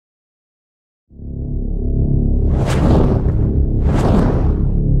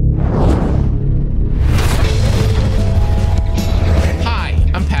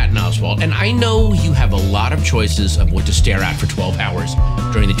have a lot of choices of what to stare at for 12 hours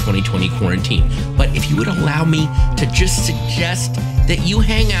during the 2020 quarantine. But if you would allow me to just suggest that you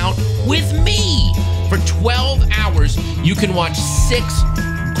hang out with me for 12 hours, you can watch 6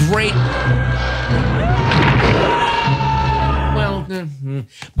 great, well,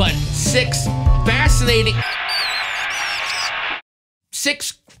 but 6 fascinating,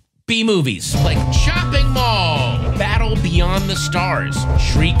 6 B movies like Shopping Mall, Battle Beyond the Stars,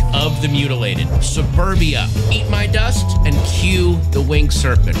 Shriek of the Mutilated, Suburbia, Eat My Dust, and Cue the Winged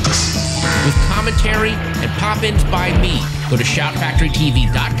Serpent. With commentary and pop-ins by me. Go to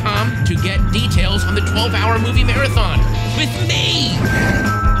shoutfactorytv.com to get details on the 12-hour movie marathon with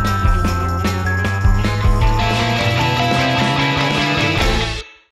me.